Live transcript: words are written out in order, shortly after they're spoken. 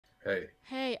Hey,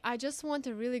 Hey, I just want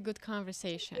a really good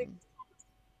conversation.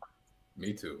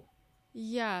 me too.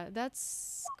 Yeah,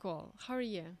 that's cool. How are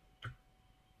you?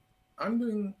 I'm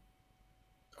doing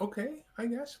okay, I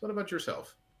guess. What about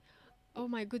yourself? Oh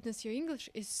my goodness, your English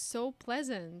is so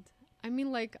pleasant. I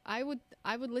mean, like I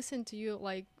would listen to you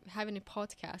like having a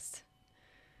podcast.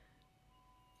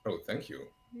 Oh, thank you.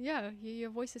 Yeah, your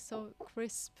voice is so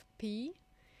crispy.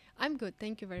 I'm good,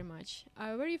 thank you very much.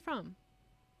 Where are you from?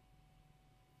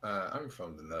 I'm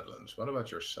from the Netherlands. What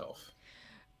about yourself?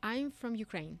 I'm from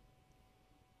Ukraine.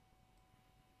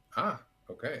 Ah,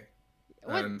 okay.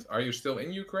 What? And are you still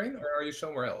in Ukraine or are you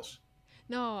somewhere else?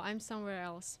 No, I'm somewhere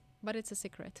else, but it's a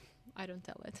secret. I don't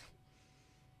tell it.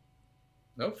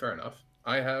 No, fair enough.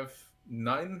 I have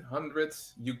 900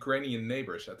 Ukrainian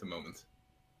neighbors at the moment.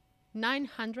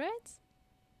 900?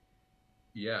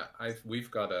 Yeah, we've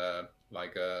got a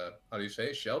like a how do you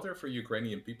say shelter for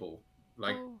Ukrainian people,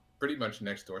 like Oh. pretty much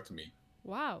next door to me.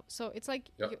 Wow. So it's like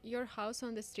Yep. your house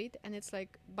on the street and it's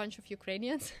like a bunch of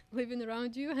Ukrainians living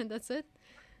around you and that's it?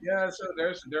 Yeah, so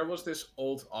there was this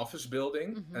old office building,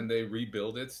 Mm-hmm. and they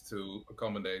rebuilt it to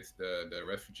accommodate the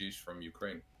refugees from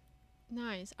Ukraine.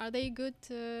 Nice. Are they good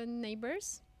neighbors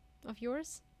of yours?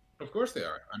 Of course they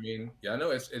are. I mean, yeah, no,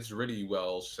 it's really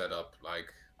well set up. Like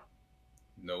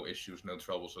no issues, no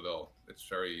troubles at all. It's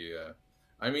very.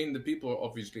 I mean, the people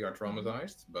obviously are Mm-hmm.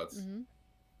 traumatized, but Mm-hmm.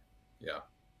 yeah,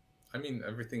 I mean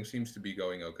everything seems to be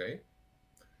going okay.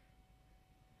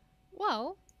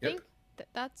 Well, Yep.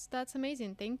 that's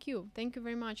amazing. Thank you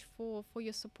very much for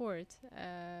your support.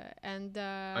 And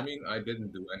I mean, I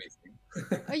didn't do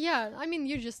anything. yeah, I mean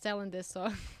you're just telling this, so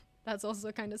that's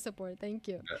also kind of support. Thank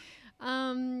you. That,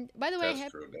 By the way,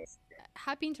 that's true. That's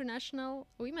happy International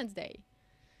Women's Day.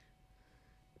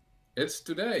 it's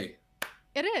today.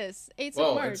 It is 8th of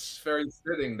Well, it's March. very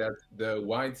fitting that the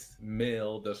white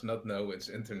male does not know it's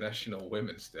International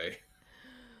Women's Day.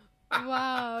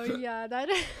 Wow, yeah, that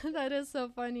that is so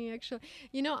funny actually.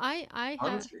 I have.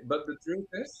 Honestly, but the truth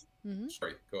is, Hmm.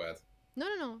 sorry, go ahead.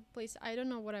 No, please. I don't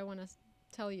know what I want to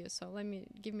tell you, so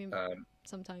give me Um,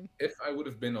 some time. if I would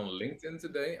have been on LinkedIn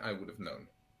today, I would have known.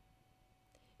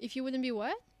 If you wouldn't be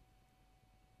what?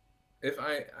 If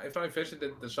I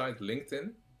visited the site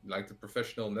LinkedIn, like the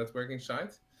professional networking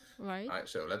site, Right? I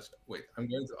so let's wait. I'm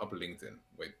going to up LinkedIn.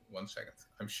 Wait 1 second.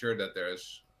 I'm sure that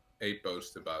there's a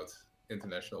post about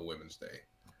International Women's Day.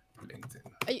 LinkedIn.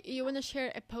 You want to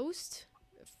share a post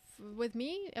with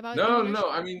me about No, no.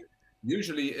 international? I mean,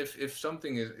 usually if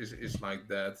something is like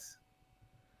that,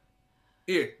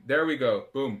 here, there we go.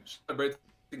 Boom. Celebrating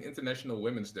International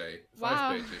Women's Day.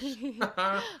 5 pages. Wow.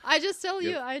 Yep. I just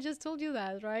told you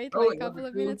that, right? Oh, Like a and number couple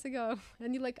of two. minutes ago.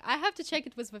 And you're like, I have to check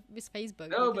it with Facebook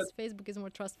No, but because Facebook is more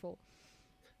trustful.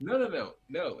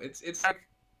 no. It's like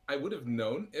I would have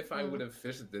known if I Uh, would have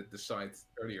visited the site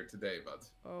earlier today, but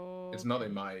it's not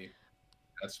in okay. my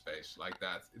headspace like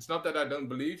that. It's not that I don't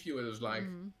believe you. It was like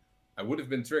Mm, I would have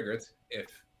been triggered if.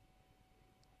 So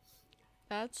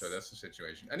that's that's the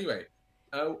situation. Anyway,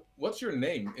 what's your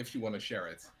name if you want to share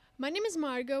it? My name is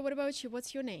Margot. What about you?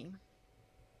 What's your name?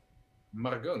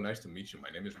 Margot, nice to meet you.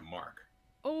 My name is Mark.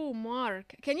 Oh, Mark.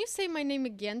 Can you say my name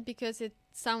again because it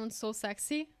sounds so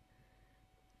sexy?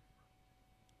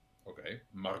 Okay,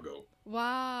 Margot.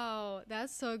 Wow,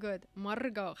 that's so good.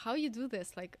 Margot. How you do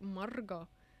this? Like Margot.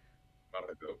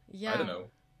 Margot. I don't Yeah,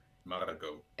 know.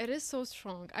 Margot. it is so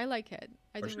strong. I like it.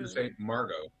 I Or do should I really say like.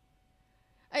 Margot,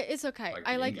 It's okay.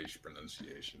 like the English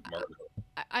pronunciation? Margot.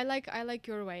 I like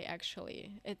your way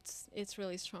actually. It's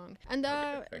really strong. And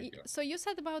Okay, thank you. so you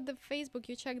said about the Facebook.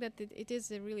 You checked that it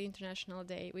is a really international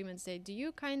day, Women's Day. Do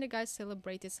you kind of guys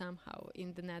celebrate it somehow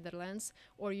in the Netherlands,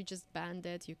 or you just banned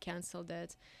it? You canceled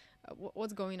it?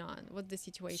 What's going on? What's the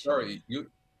situation there? Sorry,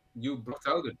 you blocked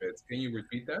out a bit. Can you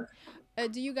repeat that?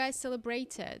 Do you guys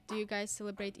celebrate it? Do you guys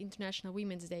celebrate International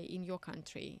Women's Day in your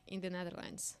country, in the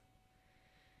Netherlands?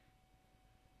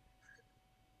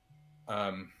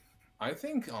 Um, I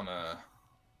think on a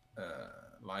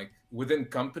like within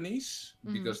companies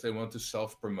Mm-hmm. because they want to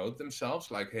self-promote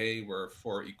themselves, like, hey, we're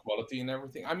for equality and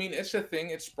everything. I mean, it's a thing.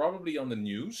 It's probably on the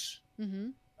news.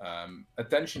 Mm-hmm.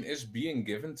 Attention is being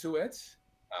given to it.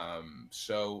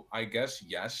 So I guess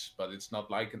yes, but it's not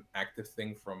like an active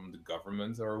thing from the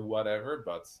government or whatever.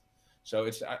 But so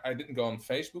I didn't go on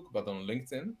Facebook, but on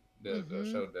LinkedIn, the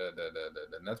Mm-hmm. so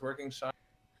the networking site.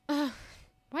 Uh,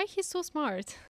 why he's so smart?